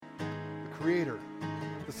Creator,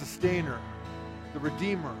 the Sustainer, the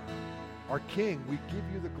Redeemer, our King. We give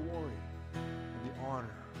you the glory and the honor.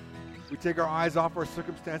 We take our eyes off our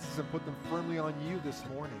circumstances and put them firmly on you this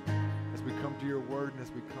morning as we come to your word and as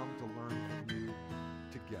we come to learn from you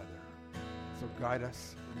together. So guide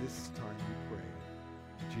us in this time, we pray.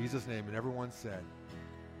 In Jesus' name, and everyone said,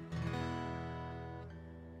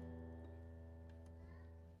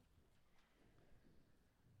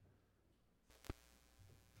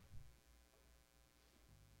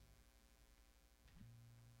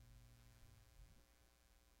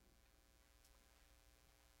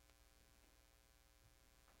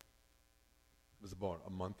 it was about a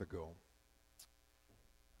month ago.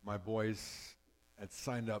 My boys had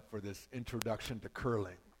signed up for this introduction to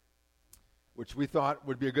curling, which we thought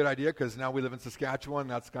would be a good idea because now we live in Saskatchewan.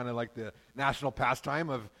 That's kind of like the national pastime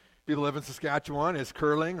of people who live in Saskatchewan is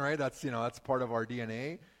curling, right? That's, that's part of our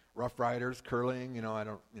DNA. Rough Riders, curling,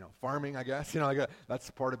 farming, I guess. That's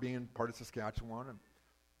part of being part of Saskatchewan. And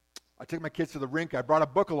I take my kids to the rink. I brought a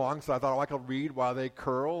book along, so I thought I could read while they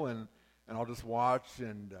curl, and I'll just watch.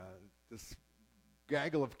 And this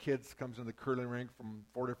gaggle of kids comes into the curling rink from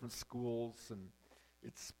 4 different schools, and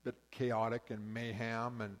it's a bit chaotic and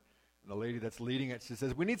mayhem. And the lady that's leading it, she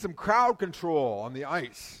says, "We need some crowd control on the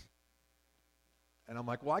ice." And I'm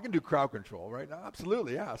like, "Well, I can do crowd control, right?"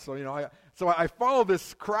 "Absolutely, yeah." So I follow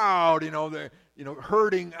this crowd,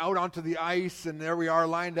 herding out onto the ice, and there we are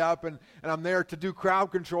lined up, and I'm there to do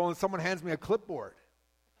crowd control, and someone hands me a clipboard.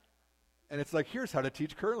 And it's like, here's how to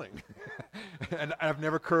teach curling. And I've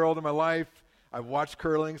never curled in my life. I've watched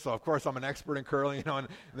curling, so of course I'm an expert in curling, and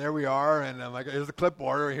there we are, and I'm like, here's the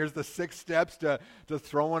clipboard, or here's the 6 steps to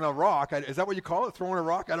throwing a rock. Is that what you call it, throwing a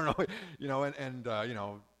rock? I don't know,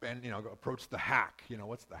 and approach the hack.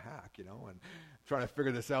 What's the hack? And trying to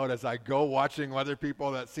figure this out as I go, watching other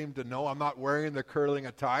people that seem to know I'm not wearing the curling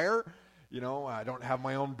attire. I don't have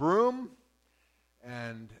my own broom,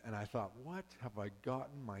 and I thought, what have I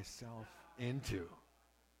gotten myself into?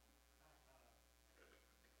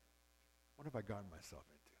 What have I gotten myself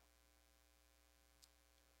into?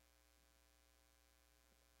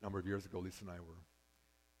 A number of years ago, Lisa and I were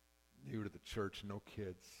new to the church, no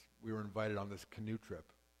kids. We were invited on this canoe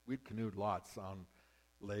trip. We'd canoed lots on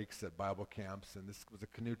lakes at Bible camps, and this was a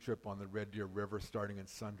canoe trip on the Red Deer River starting in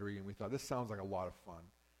Sundre, and we thought, this sounds like a lot of fun.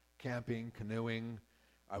 Camping, canoeing.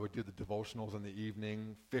 I would do the devotionals in the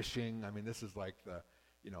evening, fishing. This is like a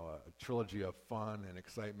trilogy of fun and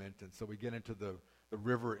excitement. And so we get into the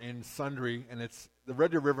river in Sundre, and it's the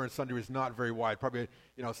Red Deer River in Sundre is not very wide, probably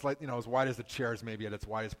as wide as the chairs, maybe at its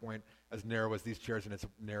widest point, as narrow as these chairs in its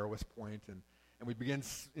narrowest point. And we begin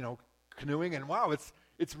canoeing, and wow,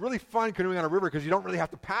 it's really fun canoeing on a river because you don't really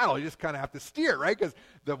have to paddle, you just kind of have to steer, right? Because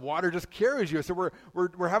the water just carries you. So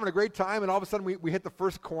we're having a great time, and all of a sudden we hit the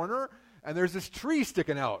first corner, and there's this tree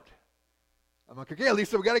sticking out. I'm like, okay,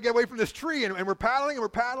 Lisa, we got to get away from this tree, and we're paddling,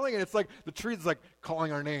 and it's like the tree's like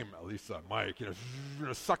calling our name, Lisa, Mike,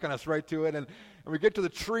 sucking us right to it, and we get to the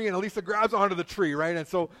tree, and Elisa grabs onto the tree, right? And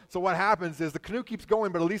so what happens is the canoe keeps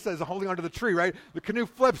going, but Elisa is holding onto the tree, right? The canoe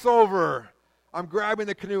flips over. I'm grabbing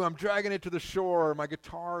the canoe, I'm dragging it to the shore, my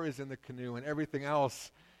guitar is in the canoe, and everything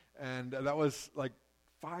else, and that was like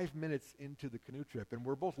 5 minutes into the canoe trip, and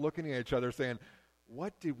we're both looking at each other saying,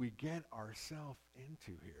 what did we get ourselves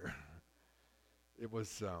into here? It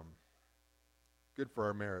was good for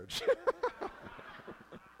our marriage.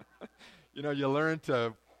 You learn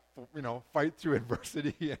to, fight through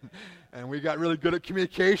adversity, and we got really good at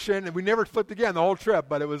communication, and we never flipped again the whole trip,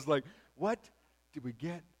 but it was like, what did we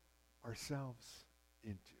get ourselves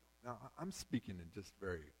into? Now, I'm speaking in just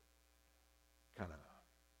very kind of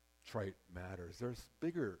trite matters. There's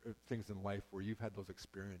bigger things in life where you've had those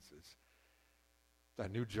experiences. That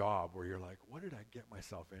new job where you're like, what did I get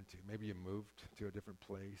myself into? Maybe you moved to a different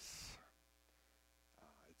place.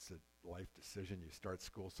 It's a life decision. You start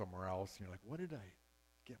school somewhere else, and you're like, what did I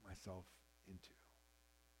get myself into?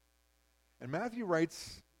 And Matthew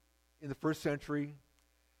writes in the first century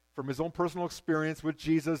from his own personal experience with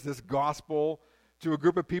Jesus, this gospel, to a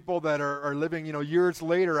group of people that are living, years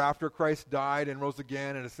later after Christ died and rose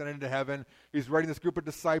again and ascended into heaven. He's writing this group of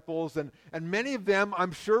disciples, and many of them,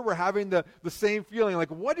 I'm sure, were having the same feeling,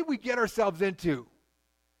 like, what did we get ourselves into?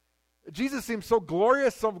 Jesus seems so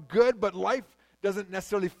glorious, so good, but life doesn't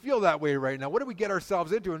necessarily feel that way right now. What did we get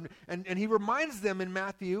ourselves into? And he reminds them in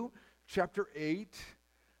Matthew chapter 8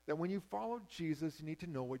 that when you follow Jesus, you need to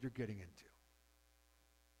know what you're getting into.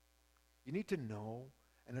 You need to know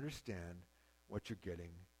and understand what you're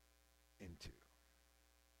getting into.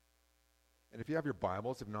 And if you have your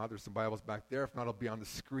Bibles, if not, there's some Bibles back there. If not, it'll be on the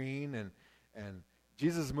screen. And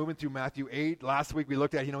Jesus is moving through Matthew 8. Last week we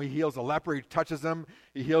looked at, he heals a leper. He touches him.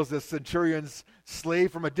 He heals the centurion's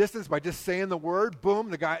slave from a distance by just saying the word. Boom,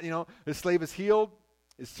 the guy, his slave is healed.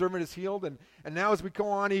 His servant is healed. And now as we go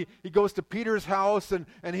on, he goes to Peter's house and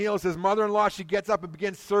heals his mother-in-law. She gets up and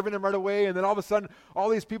begins serving him right away. And then all of a sudden, all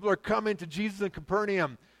these people are coming to Jesus in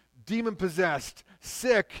Capernaum, demon-possessed,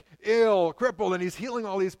 sick, ill, crippled. And he's healing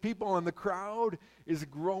all these people, and the crowd is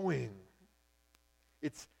growing.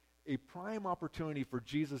 It's a prime opportunity for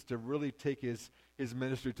Jesus to really take his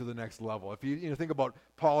ministry to the next level. If you think about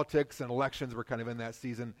politics and elections, we're kind of in that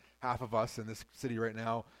season, half of us in this city right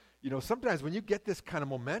now. Sometimes when you get this kind of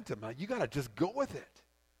momentum, you got to just go with it.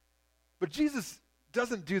 But Jesus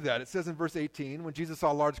doesn't do that. It says in verse 18, when Jesus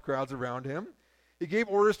saw large crowds around him, he gave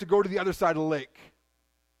orders to go to the other side of the lake.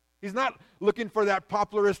 He's not looking for that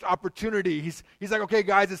popularist opportunity. He's like, okay,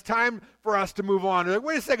 guys, it's time for us to move on. They're like,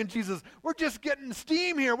 wait a second, Jesus, we're just getting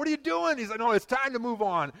steam here. What are you doing? He's like, no, it's time to move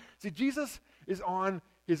on. See, Jesus is on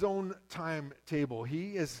his own timetable.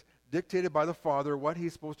 He is dictated by the Father what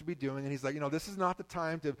he's supposed to be doing, and he's like, this is not the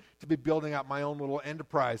time to be building up my own little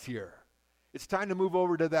enterprise here. It's time to move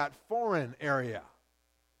over to that foreign area,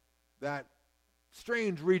 that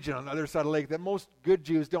strange region on the other side of the lake that most good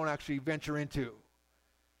Jews don't actually venture into.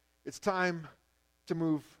 It's time to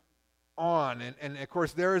move on. And of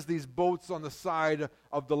course, there's these boats on the side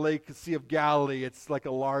of the lake, the Sea of Galilee. It's like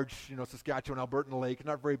a large, Saskatchewan, Albertan lake.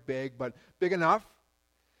 Not very big, but big enough.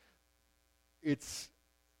 It's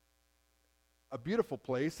a beautiful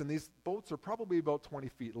place, and these boats are probably about 20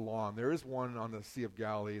 feet long. There is one on the Sea of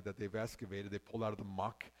Galilee that they've excavated. They pulled out of the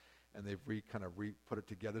muck, and they've put it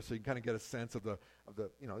together, so you can kind of get a sense of the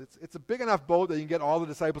it's a big enough boat that you can get all the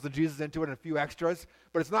disciples and Jesus into it and a few extras,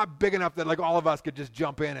 but it's not big enough that like all of us could just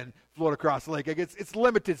jump in and float across the lake. It's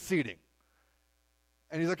limited seating.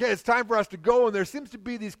 And he's like, hey, it's time for us to go, and there seems to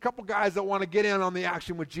be these couple guys that want to get in on the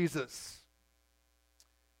action with Jesus.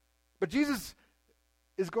 But Jesus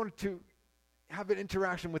is going to have an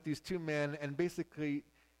interaction with these two men, and basically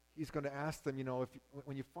he's going to ask them,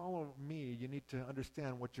 when you follow me, you need to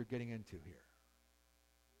understand what you're getting into here.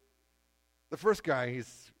 The first guy,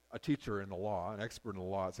 he's a teacher in the law, an expert in the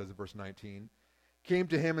law, it says in verse 19, came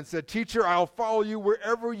to him and said, "Teacher, I'll follow you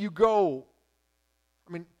wherever you go."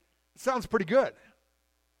 I mean, it sounds pretty good.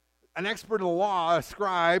 An expert in the law, a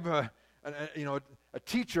scribe, a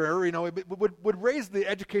teacher, would raise the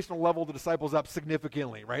educational level of the disciples up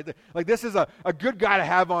significantly, right? Like this is a good guy to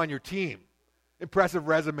have on your team. Impressive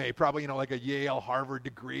resume, probably, like a Yale, Harvard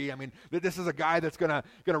degree. I mean, this is a guy that's gonna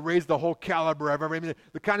raise the whole caliber of everything.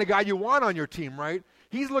 The kind of guy you want on your team, right?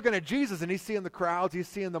 He's looking at Jesus, and he's seeing the crowds, he's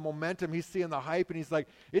seeing the momentum, he's seeing the hype, and he's like,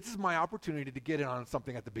 this is my opportunity to get in on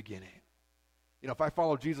something at the beginning. If I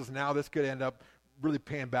follow Jesus now, this could end up really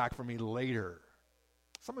paying back for me later.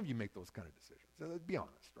 Some of you make those kind of decisions. Be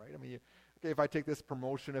honest, right? I mean, if I take this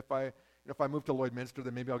promotion, if I move to Lloydminster,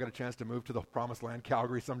 then maybe I'll get a chance to move to the promised land,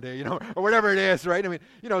 Calgary someday, or whatever it is, right? I mean,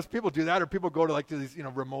 as people do that, or people go to these,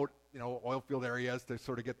 remote, oil field areas to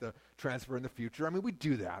sort of get the transfer in the future. I mean, we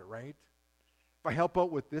do that, right? If I help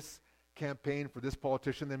out with this campaign for this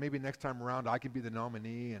politician, then maybe next time around I can be the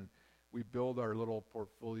nominee, and we build our little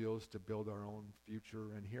portfolios to build our own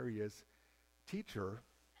future. And here he is, teacher,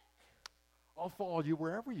 I'll follow you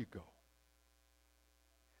wherever you go.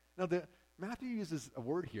 Now, Matthew uses a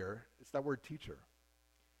word here. It's that word teacher.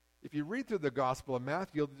 If you read through the Gospel of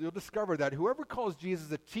Matthew, you'll discover that whoever calls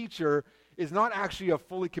Jesus a teacher is not actually a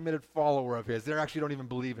fully committed follower of his. They actually don't even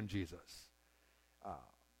believe in Jesus.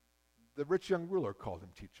 The rich young ruler called him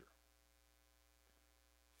teacher.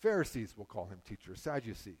 Pharisees will call him teacher.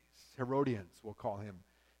 Sadducees, Herodians will call him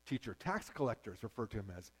teacher. Tax collectors refer to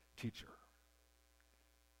him as teacher.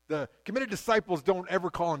 The committed disciples don't ever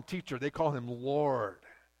call him teacher. They call him Lord.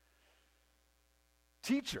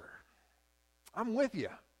 Teacher, I'm with you.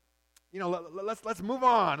 Let's move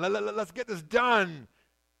on. Let's get this done.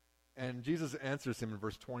 And Jesus answers him in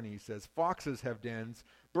verse 20. He says, "Foxes have dens,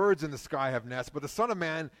 birds in the sky have nests, but the Son of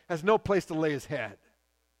Man has no place to lay his head."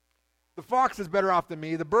 The fox is better off than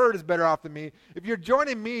me. The bird is better off than me. If you're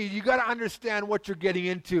joining me, you got to understand what you're getting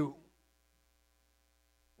into.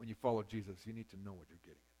 When you follow Jesus, you need to know what you're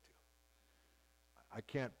getting into. I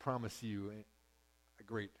can't promise you a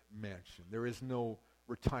great mansion. There is no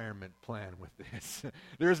retirement plan with this.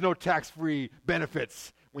 There is no tax-free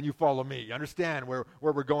benefits when you follow me. You understand where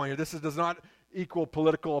we're going here. This does not equal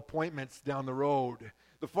political appointments down the road.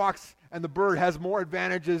 The fox and the bird has more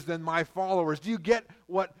advantages than my followers. Do you get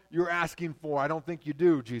what you're asking for? I don't think you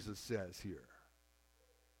do, Jesus says here.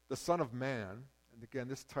 The Son of Man, and again,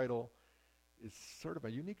 this title is sort of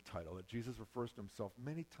a unique title that Jesus refers to himself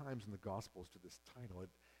many times in the Gospels to this title.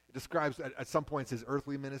 It describes at some points his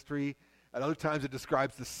earthly ministry. At other times it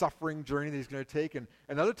describes the suffering journey that he's going to take. And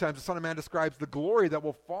other times the Son of Man describes the glory that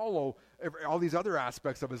will follow all these other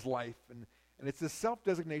aspects of his life. And it's this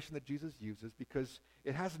self-designation that Jesus uses because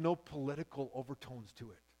it has no political overtones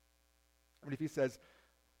to it. I mean, if he says,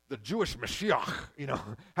 the Jewish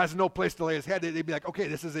Mashiach, has no place to lay his head, they'd be like, okay,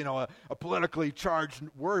 this is, a politically charged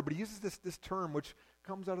word. But he uses this term, which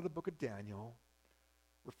comes out of the book of Daniel,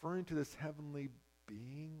 referring to this heavenly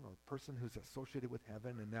being or person who's associated with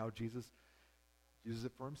heaven. And now Jesus uses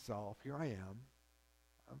it for himself. Here I am.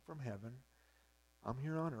 I'm from heaven. I'm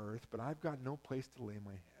here on earth, but I've got no place to lay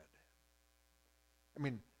my head. I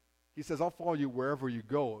mean, he says, I'll follow you wherever you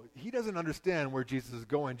go. He doesn't understand where Jesus is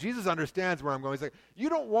going. Jesus understands where I'm going. He's like, you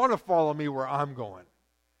don't want to follow me where I'm going.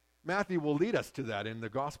 Matthew will lead us to that in the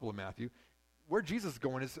Gospel of Matthew. Where Jesus is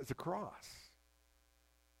going is a cross.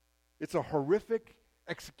 It's a horrific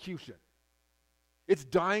execution. It's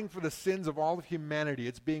dying for the sins of all of humanity.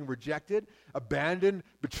 It's being rejected, abandoned,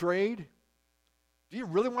 betrayed. Do you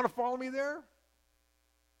really want to follow me there?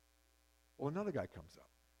 Well, another guy comes up.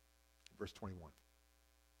 Verse 21.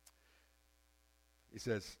 He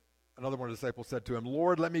says, another one of the disciples said to him,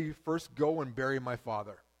 Lord, let me first go and bury my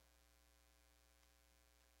father.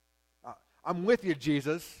 I'm with you,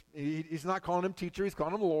 Jesus. He's not calling him teacher. He's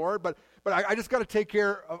calling him Lord. But I just got to take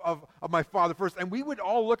care of my father first. And we would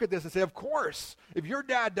all look at this and say, of course, if your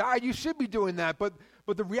dad died, you should be doing that. But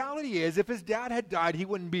the reality is, if his dad had died, he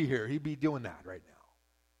wouldn't be here. He'd be doing that right now.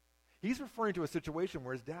 He's referring to a situation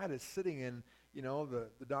where his dad is sitting in, the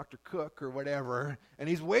Dr. Cook or whatever, and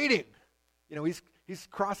he's waiting. He's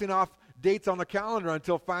crossing off dates on the calendar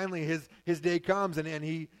until finally his day comes, and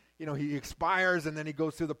he expires, and then he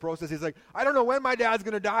goes through the process. He's like, I don't know when my dad's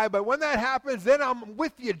going to die, but when that happens, then I'm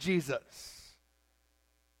with you, Jesus.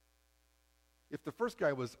 If the first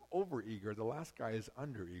guy was over-eager, the last guy is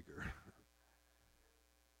under-eager.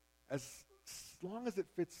 As long as it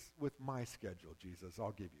fits with my schedule, Jesus,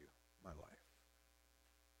 I'll give you my life.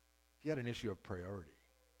 He had an issue of priority.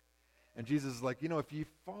 And Jesus is like, if you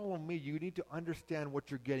follow me, you need to understand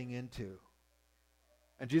what you're getting into.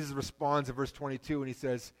 And Jesus responds in verse 22, and he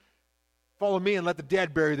says, follow me and let the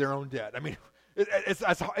dead bury their own dead. I mean, it's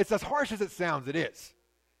as harsh as it sounds, it is.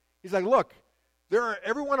 He's like, look,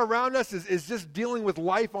 everyone around us is just dealing with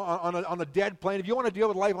life on the dead plane. If you want to deal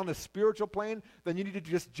with life on the spiritual plane, then you need to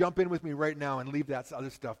just jump in with me right now and leave that other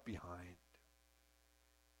stuff behind.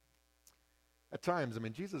 At times,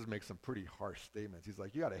 Jesus makes some pretty harsh statements. He's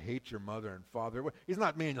like, you got to hate your mother and father. He's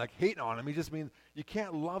not meaning like hating on them. He just means you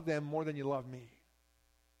can't love them more than you love me.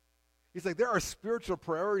 He's like, there are spiritual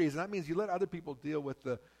priorities, and that means you let other people deal with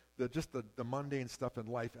the mundane stuff in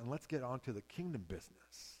life, and let's get on to the kingdom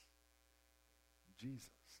business. Jesus.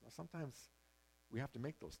 Now, sometimes we have to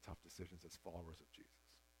make those tough decisions as followers of Jesus.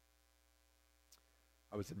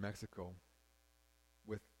 I was in Mexico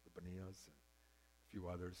with the Bonillas and a few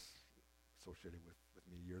others associated with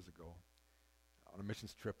me years ago on a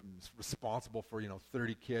missions trip, and responsible for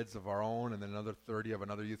 30 kids of our own, and then another 30 of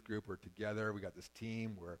another youth group. We're together. We got this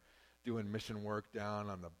team. We're doing mission work down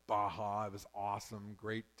on the Baja. It was awesome,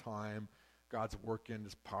 great time. God's working,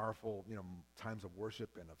 just powerful, times of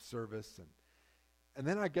worship and of service. And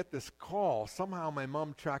then I get this call. Somehow my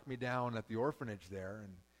mom tracked me down at the orphanage there in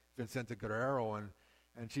Vicente Guerrero,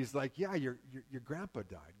 and she's like, yeah, your grandpa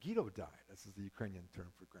died. Guido died. This is the Ukrainian term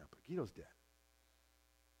for grandpa. Guido's dead.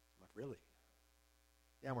 I'm like, really?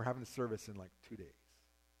 Yeah, and we're having a service in like 2 days.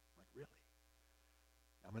 I'm like, really?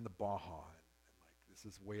 I'm in the Baja, and this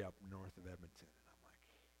is way up north of Edmonton, and I'm like,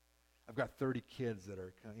 I've got 30 kids that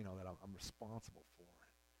are, that I'm responsible for,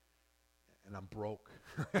 and I'm broke.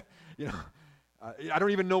 I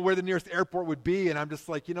don't even know where the nearest airport would be, and I'm just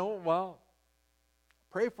like, well,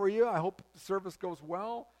 pray for you. I hope the service goes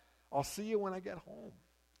well. I'll see you when I get home.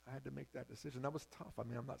 I had to make that decision. That was tough. I'm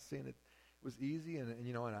not saying it was easy,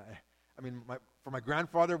 for my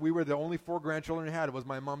grandfather, we were the only 4 grandchildren he had. It was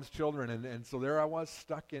my mom's children, and so there I was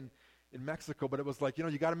stuck in Mexico. But it was like,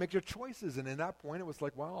 you got to make your choices. And in that point, it was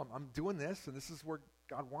like, well, I'm doing this, and this is where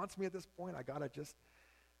God wants me at this point. I got to just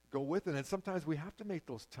go with it. And sometimes we have to make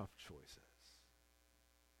those tough choices.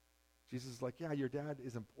 Jesus is like, yeah, your dad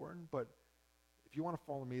is important, but if you want to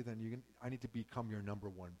follow me, then I need to become your number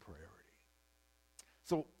one priority.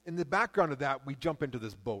 So in the background of that, we jump into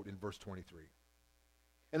this boat in verse 23.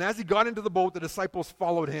 And as he got into the boat, the disciples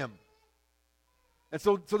followed him. And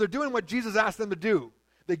so they're doing what Jesus asked them to do.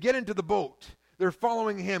 They get into the boat. They're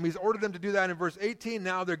following him. He's ordered them to do that in verse 18.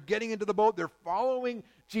 Now they're getting into the boat. They're following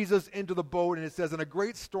Jesus into the boat. And it says, and a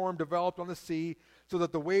great storm developed on the sea so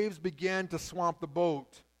that the waves began to swamp the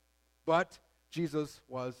boat. But Jesus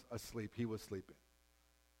was asleep. He was sleeping.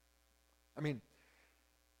 I mean,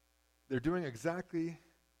 they're doing exactly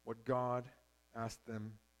what God asked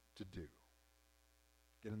them to do.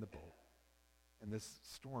 Get in the boat. And this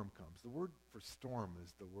storm comes. The word for storm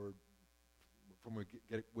is the word from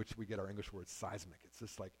which we get our English word seismic. It's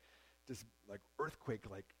this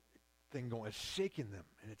earthquake-like thing going, it's shaking them,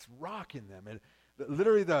 and it's rocking them. And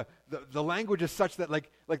literally the language is such that like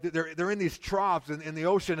they're in these troughs in the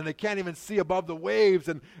ocean, and they can't even see above the waves,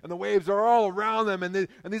 and the waves are all around them. And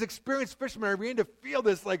these experienced fishermen are beginning to feel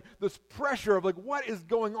this pressure of what is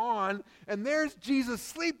going on, and there's Jesus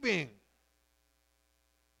sleeping.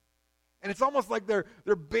 And it's almost like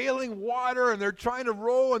they're bailing water, and they're trying to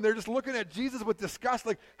row, and they're just looking at Jesus with disgust,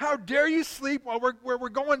 like, how dare you sleep while we're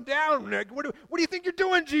going down? What do you think you're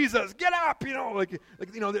doing, Jesus? Get up,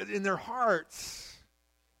 in their hearts.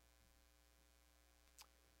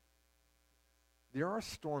 There are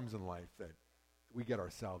storms in life that we get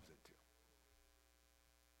ourselves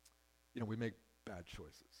into. We make bad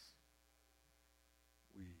choices.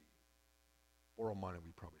 We borrow money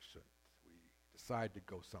we probably shouldn't. We decide to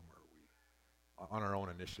go somewhere on our own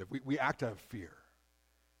initiative. We act out of fear.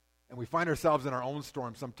 And we find ourselves in our own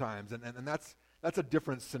storm sometimes, and that's a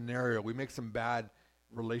different scenario. We make some bad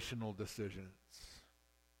relational decisions.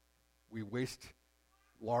 We waste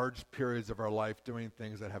large periods of our life doing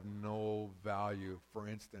things that have no value. For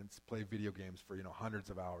instance, play video games for hundreds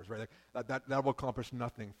of hours, right? That will accomplish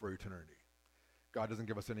nothing for eternity. God doesn't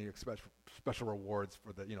give us any special rewards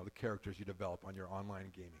for the characters you develop on your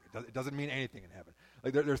online gaming. It doesn't mean anything in heaven.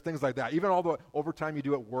 There's things like that. Even all the overtime you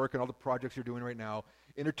do at work and all the projects you're doing right now,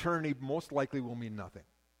 in eternity most likely will mean nothing.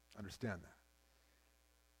 Understand that.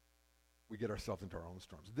 We get ourselves into our own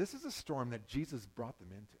storms. This is a storm that Jesus brought them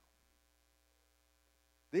into.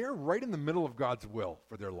 They are right in the middle of God's will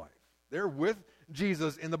for their life. They're with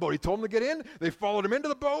Jesus in the boat. He told them to get in. They followed him into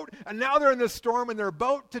the boat. And now they're in this storm and they're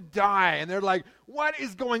about to die. And they're like, what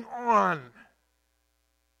is going on?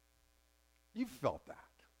 You've felt that.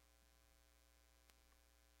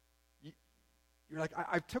 You're like,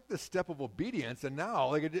 I took this step of obedience, and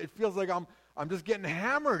now it feels like I'm just getting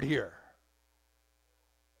hammered here.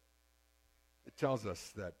 It tells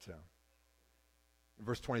us that in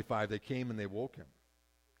verse 25, they came and they woke him.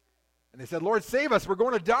 And they said, Lord, save us. We're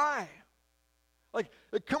going to die. Like,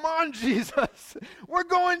 come on, Jesus. We're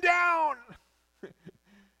going down.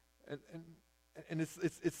 and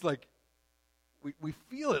it's like, we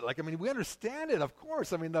feel it. We understand it, of course.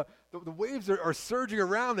 The waves are surging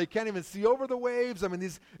around. They can't even see over the waves.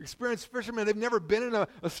 These experienced fishermen, they've never been in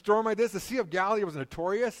a storm like this. The Sea of Galilee was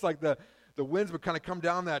notorious. The winds would kind of come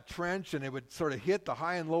down that trench, and it would sort of hit the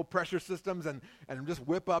high and low pressure systems and just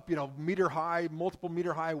whip up, multiple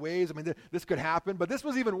meter high waves. This could happen. But this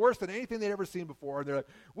was even worse than anything they'd ever seen before. They're like,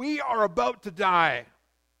 we are about to die.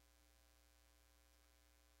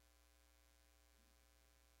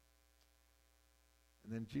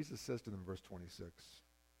 And then Jesus says to them in verse 26,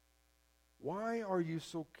 why are you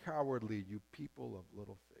so cowardly, you people of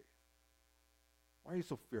little faith? Why are you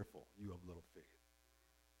so fearful, you of little faith?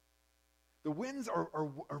 The winds are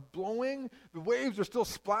blowing. The waves are still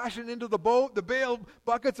splashing into the boat. The bale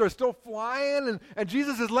buckets are still flying. And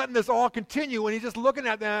Jesus is letting this all continue. And he's just looking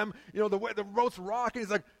at them. The boat's rocking. He's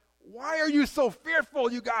like, why are you so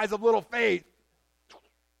fearful, you guys of little faith?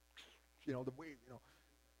 The wave,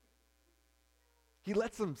 He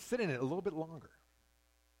lets them sit in it a little bit longer.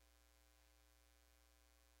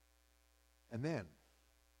 And then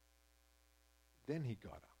he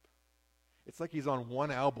got up. It's like he's on one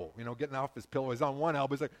elbow, getting off his pillow. He's on one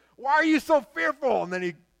elbow. He's like, why are you so fearful? And then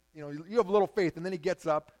you have little faith. And then he gets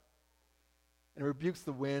up and rebukes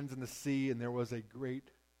the winds and the sea, and there was a great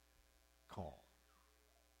calm.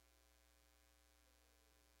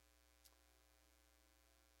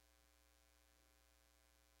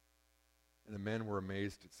 And the men were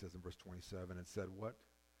amazed, it says in verse 27, and said, what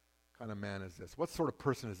kind of man is this? What sort of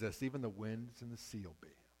person is this? Even the winds and the sea obey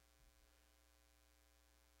him.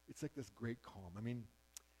 It's like this great calm.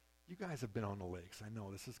 You guys have been on the lakes. I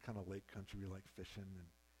know this is kind of lake country. We like fishing, and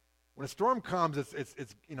when a storm comes, it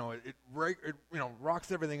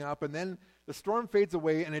rocks everything up, and then the storm fades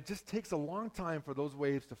away, and it just takes a long time for those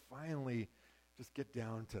waves to finally just get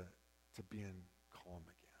down to being calm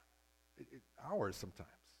again. Hours sometimes.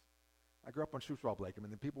 I grew up on Shuswap Lake.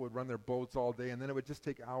 The people would run their boats all day, and then it would just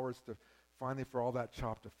take hours for all that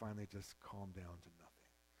chop to finally just calm down to nothing.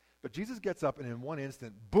 But Jesus gets up, and in one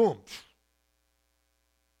instant, boom.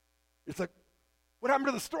 It's like, what happened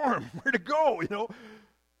to the storm? Where'd it go,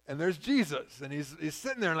 And there's Jesus, and he's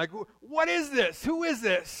sitting there, and like, what is this? Who is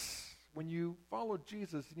this? When you follow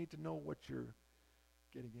Jesus, you need to know what you're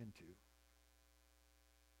getting into.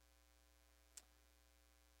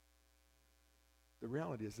 The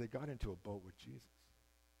reality is they got into a boat with Jesus.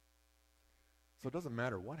 So it doesn't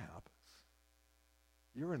matter what happens.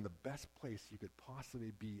 You're in the best place you could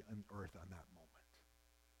possibly be on earth on that moment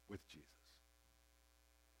with Jesus.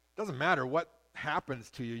 It doesn't matter what happens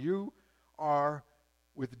to you. You are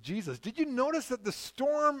with Jesus. Did you notice that the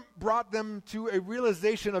storm brought them to a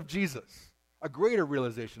realization of Jesus? A greater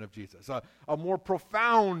realization of Jesus. A more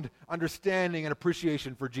profound understanding and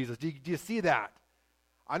appreciation for Jesus. Do you see that?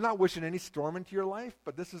 I'm not wishing any storm into your life,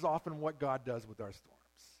 but this is often what God does with our storms.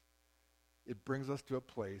 It brings us to a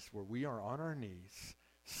place where we are on our knees,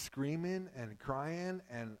 screaming and crying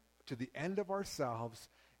and to the end of ourselves,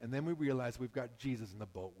 and then we realize we've got Jesus in the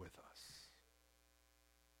boat with us.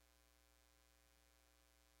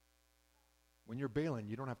 When you're bailing,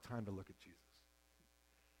 you don't have time to look at Jesus.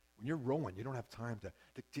 When you're rowing, you don't have time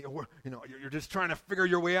you're just trying to figure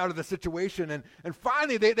your way out of the situation, and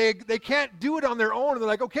finally they can't do it on their own, and they're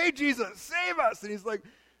like, okay, Jesus, save us. And he's like,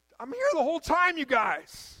 I'm here the whole time, you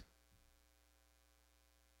guys.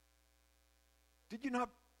 Did you not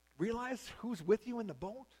realize who's with you in the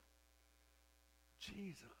boat?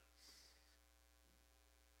 Jesus.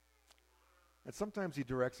 And sometimes he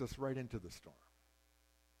directs us right into the storm.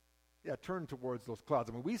 Yeah, turn towards those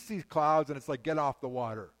clouds. I mean, we see clouds and it's like, get off the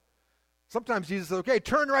water. Sometimes Jesus says, okay,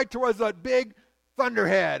 turn right towards that big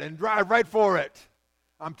thunderhead and drive right for it.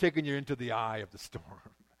 I'm taking you into the eye of the storm.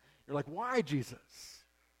 You're like, why, Jesus?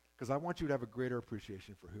 Because I want you to have a greater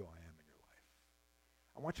appreciation for who I am in your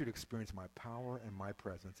life. I want you to experience my power and my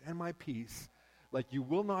presence and my peace like you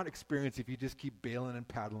will not experience if you just keep bailing and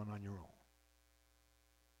paddling on your own.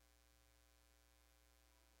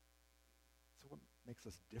 So what makes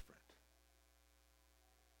us different?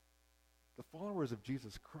 The followers of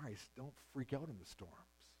Jesus Christ don't freak out in the storms.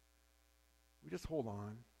 We just hold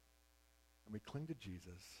on and we cling to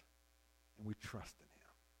Jesus and we trust in him.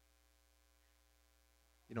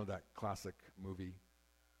 You know that classic movie,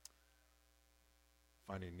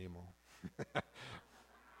 Finding Nemo?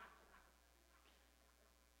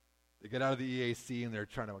 They get out of the EAC and they're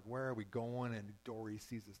trying to, like, where are we going? And Dory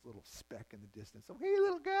sees this little speck in the distance. So, hey,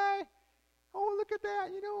 little guy. Oh, look at that,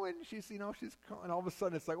 and she's, and all of a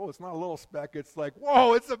sudden it's like, oh, it's not a little speck. It's like,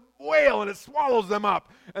 whoa, it's a whale, and it swallows them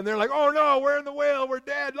up. And they're like, oh, no, we're in the whale. We're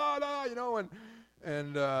dead,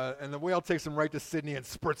 and the whale takes them right to Sydney and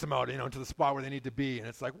spurts them out, into the spot where they need to be. And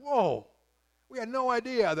it's like, whoa, we had no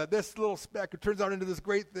idea that this little speck, it turns out into this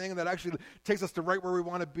great thing that actually takes us to right where we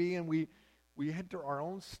want to be. And we enter our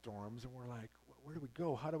own storms, and we're like, where do we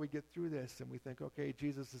go? How do we get through this? And we think, okay,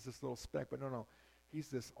 Jesus is this little speck, but no. He's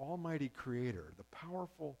this almighty creator, the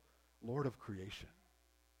powerful Lord of creation.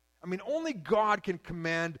 I mean, only God can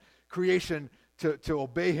command creation to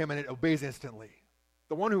obey him, and it obeys instantly.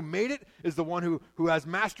 The one who made it is the one who has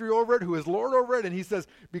mastery over it, who is Lord over it, and he says,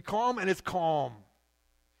 be calm, and it's calm.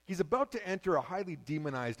 He's about to enter a highly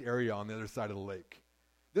demonized area on the other side of the lake.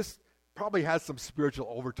 This probably has some spiritual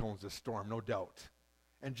overtones, this storm, no doubt.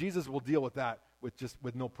 And Jesus will deal with that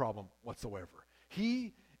with no problem whatsoever.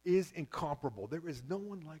 He is incomparable. There is no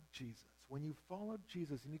one like Jesus. When you follow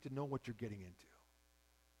Jesus, you need to know what you're getting into.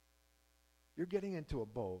 You're getting into a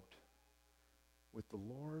boat with the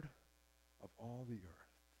Lord of all the earth,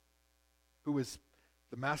 who is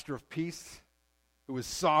the master of peace, who is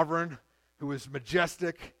sovereign, who is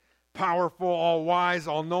majestic, powerful, all-wise,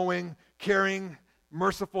 all-knowing, caring,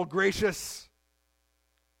 merciful, gracious.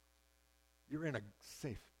 You're in a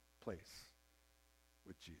safe place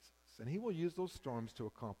with Jesus. And he will use those storms to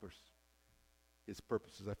accomplish his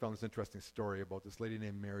purposes. I found this interesting story about this lady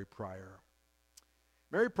named Mary Pryor.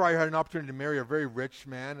 Mary Pryor had an opportunity to marry a very rich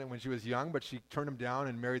man when she was young, but she turned him down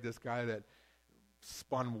and married this guy that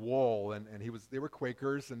spun wool. And they were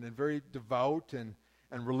Quakers and very devout and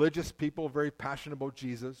religious people, very passionate about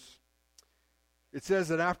Jesus. It says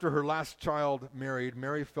that after her last child married,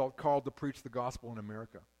 Mary felt called to preach the gospel in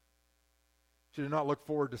America. She did not look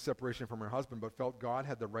forward to separation from her husband, but felt God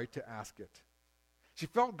had the right to ask it. She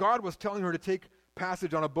felt God was telling her to take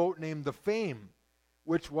passage on a boat named the Fame,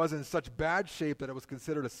 which was in such bad shape that it was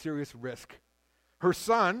considered a serious risk. Her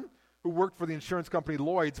son, who worked for the insurance company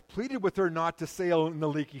Lloyd's, pleaded with her not to sail in the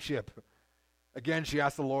leaky ship. Again, she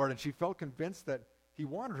asked the Lord, and she felt convinced that he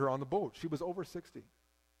wanted her on the boat. She was over 60.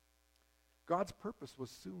 God's purpose was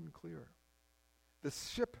soon clear. The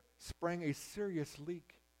ship sprang a serious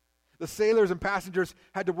leak. The sailors and passengers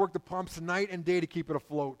had to work the pumps night and day to keep it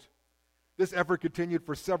afloat. This effort continued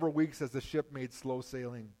for several weeks as the ship made slow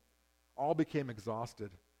sailing. All became exhausted.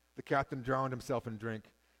 The captain drowned himself in drink.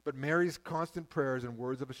 But Mary's constant prayers and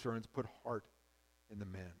words of assurance put heart in the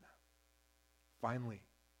men. Finally,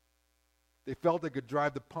 they felt they could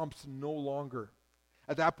drive the pumps no longer.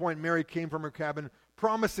 At that point, Mary came from her cabin,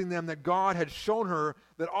 promising them that God had shown her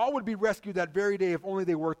that all would be rescued that very day if only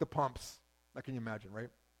they worked the pumps. Now, can you imagine, right?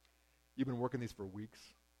 You've been working these for weeks.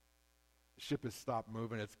 The ship has stopped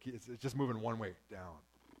moving. It's just moving one way, down.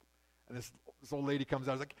 And this old lady comes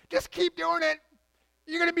out and is like, just keep doing it.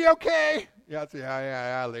 You're going to be okay.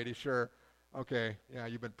 Yeah, lady, sure. Okay, yeah,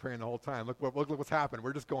 you've been praying the whole time. Look what's happened.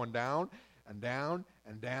 We're just going down and down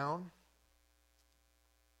and down.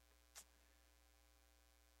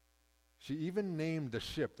 She even named the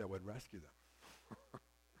ship that would rescue them,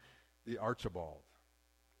 the Archibald.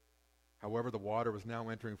 However, the water was now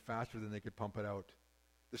entering faster than they could pump it out.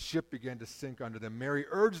 The ship began to sink under them. Mary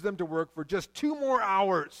urged them to work for just 2 more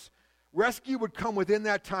hours. Rescue would come within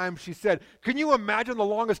that time, she said. Can you imagine the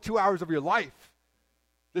longest 2 hours of your life?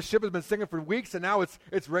 This ship has been sinking for weeks, and now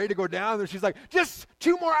it's ready to go down. And she's like, just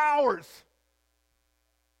 2 more hours.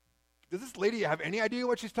 Does this lady have any idea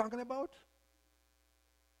what she's talking about?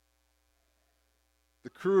 The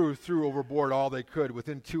crew threw overboard all they could.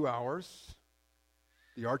 Within 2 hours,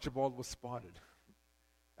 the Archibald was spotted,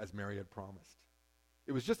 as Mary had promised.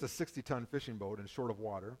 It was just a 60-ton fishing boat and short of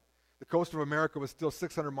water. The coast of America was still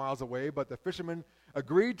 600 miles away, but the fishermen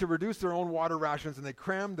agreed to reduce their own water rations, and they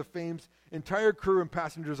crammed the Fame's entire crew and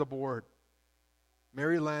passengers aboard.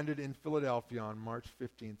 Mary landed in Philadelphia on March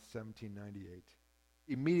 15th, 1798.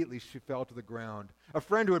 Immediately, she fell to the ground. A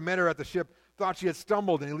friend who had met her at the ship thought she had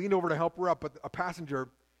stumbled, and he leaned over to help her up, but a passenger,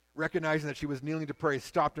 recognizing that she was kneeling to pray,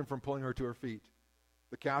 stopped him from pulling her to her feet.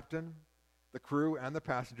 The captain, the crew, and the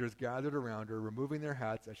passengers gathered around her, removing their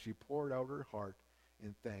hats as she poured out her heart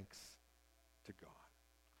in thanks to God.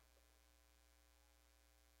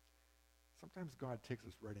 Sometimes God takes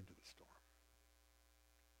us right into the storm.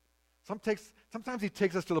 Sometimes he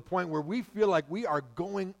takes us to the point where we feel like we are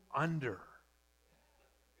going under.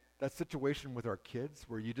 That situation with our kids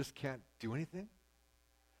where you just can't do anything.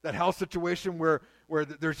 That health situation where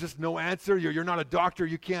there's just no answer. You're not a doctor.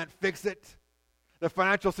 You can't fix it. The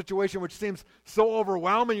financial situation which seems so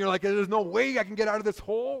overwhelming. You're like, there's no way I can get out of this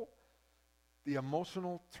hole. The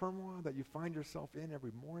emotional turmoil that you find yourself in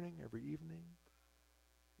every morning, every evening.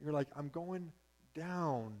 You're like, I'm going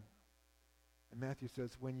down. And Matthew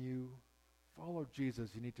says, when you follow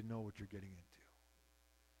Jesus, you need to know what you're getting into.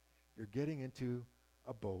 You're getting into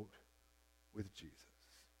a boat with Jesus.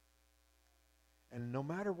 And no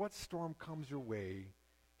matter what storm comes your way,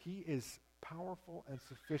 he is powerful and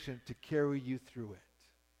sufficient to carry you through it.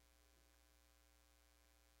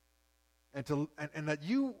 And that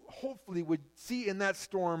you hopefully would see in that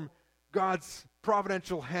storm God's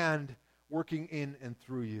providential hand working in and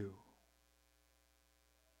through you.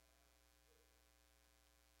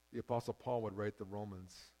 The Apostle Paul would write the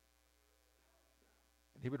Romans,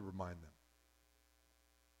 and he would remind them,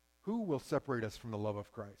 who will separate us from the love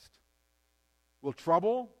of Christ? Will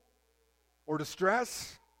trouble or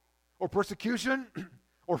distress or persecution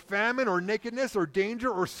or famine or nakedness or danger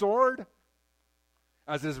or sword?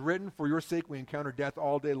 As it is written, for your sake we encounter death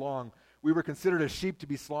all day long. We were considered as sheep to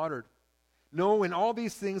be slaughtered. No, in all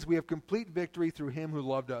these things we have complete victory through him who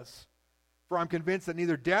loved us. For I'm convinced that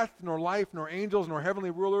neither death, nor life, nor angels, nor heavenly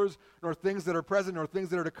rulers, nor things that are present, nor things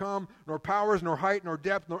that are to come, nor powers, nor height, nor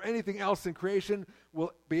depth, nor anything else in creation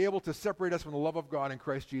will be able to separate us from the love of God in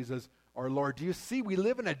Christ Jesus our Lord. Do you see? We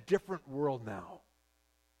live in a different world now.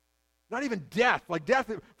 Not even death. Like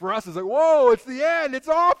death for us is like, whoa, it's the end. It's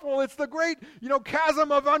awful. It's the great,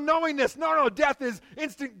 chasm of unknowingness. No, death is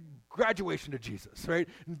instant graduation to Jesus, right?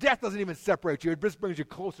 And death doesn't even separate you. It just brings you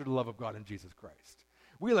closer to the love of God in Jesus Christ.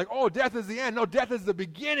 We're like, oh, death is the end. No, death is the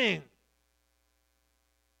beginning.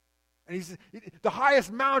 And he's the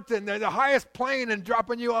highest mountain, the highest plane, and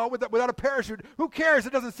dropping you out without a parachute. Who cares?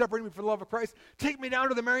 It doesn't separate me from the love of Christ. Take me down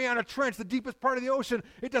to the Mariana Trench, the deepest part of the ocean.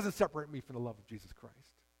 It doesn't separate me from the love of Jesus Christ.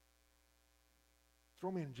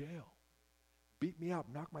 Throw me in jail. Beat me up.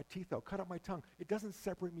 Knock my teeth out. Cut out my tongue. It doesn't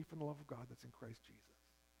separate me from the love of God that's in Christ Jesus.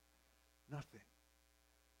 Nothing.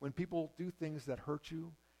 When people do things that hurt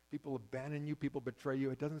you, people abandon you, people betray you,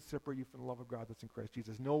 it doesn't separate you from the love of God that's in Christ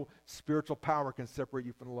Jesus. No spiritual power can separate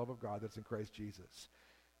you from the love of God that's in Christ Jesus.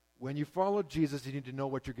 When you follow Jesus, you need to know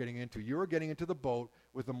what you're getting into. You're getting into the boat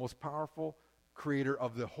with the most powerful creator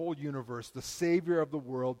of the whole universe, the Savior of the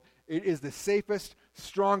world. It is the safest,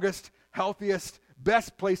 strongest, healthiest,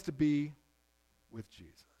 best place to be with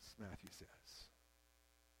Jesus, Matthew says.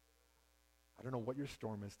 I don't know what your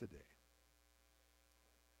storm is today,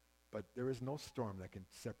 but there is no storm that can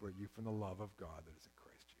separate you from the love of God that is in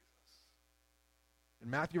Christ Jesus.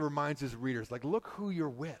 And Matthew reminds his readers, look who you're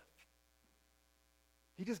with.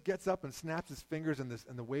 He just gets up and snaps his fingers, and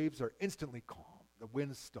the waves are instantly calm. The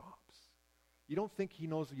wind stops. You don't think he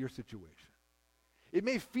knows your situation. It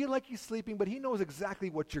may feel like he's sleeping, but he knows exactly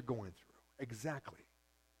what you're going through. Exactly.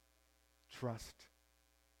 Trust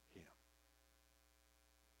him.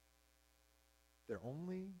 Their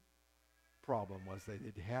only problem was that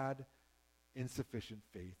it had insufficient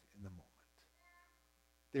faith in the moment.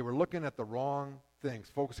 They were looking at the wrong things,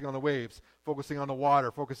 focusing on the waves, focusing on the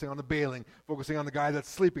water, focusing on the bailing, focusing on the guy that's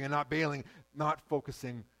sleeping and not bailing, not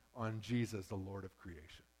focusing on Jesus, the Lord of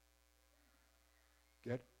creation.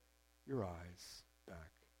 Get your eyes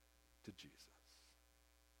back to Jesus.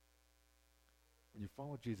 When you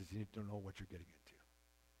follow Jesus, you need to know what you're getting into.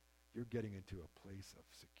 You're getting into a place of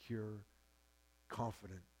secure,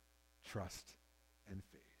 confident trust and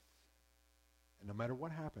faith. And no matter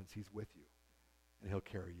what happens, he's with you, and he'll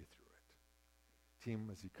carry you through it. Team,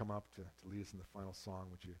 as you come up to lead us in the final song,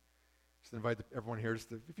 would you just invite everyone here,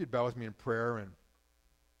 if you'd bow with me in prayer. And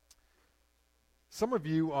some of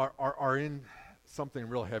you are in something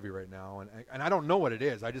real heavy right now, and I don't know what it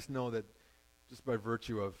is. I just know that just by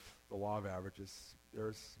virtue of the law of averages,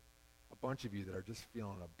 there's a bunch of you that are just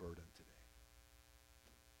feeling a burden today.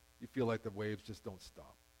 You feel like the waves just don't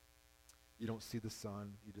stop. You don't see the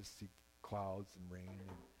sun. You just see clouds and rain.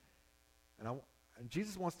 And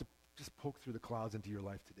Jesus wants to just poke through the clouds into your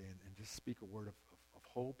life today and just speak a word of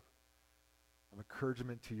hope, of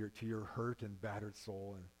encouragement to your hurt and battered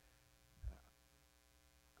soul. And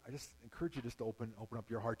I just encourage you just to open up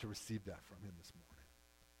your heart to receive that from him this morning.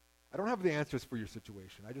 I don't have the answers for your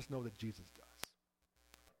situation. I just know that Jesus does.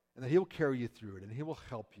 And that he will carry you through it, and he will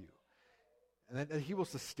help you. And that he will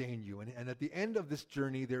sustain you. And at the end of this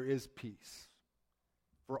journey, there is peace.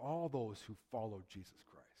 For all those who follow Jesus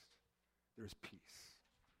Christ, there's peace.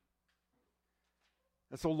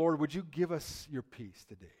 And so, Lord, would you give us your peace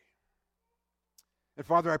today? And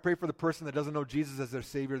Father, I pray for the person that doesn't know Jesus as their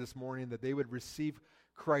Savior this morning, that they would receive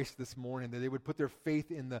Christ this morning, that they would put their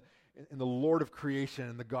faith in the Lord of creation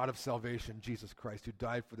and the God of salvation, Jesus Christ, who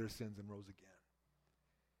died for their sins and rose again.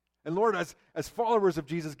 And Lord, as followers of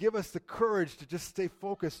Jesus, give us the courage to just stay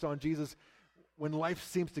focused on Jesus when life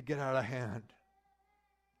seems to get out of hand,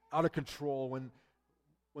 out of control,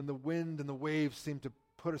 when the wind and the waves seem to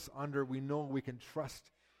put us under. We know we can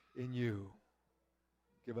trust in you.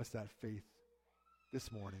 Give us that faith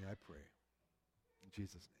this morning, I pray. In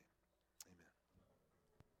Jesus' name.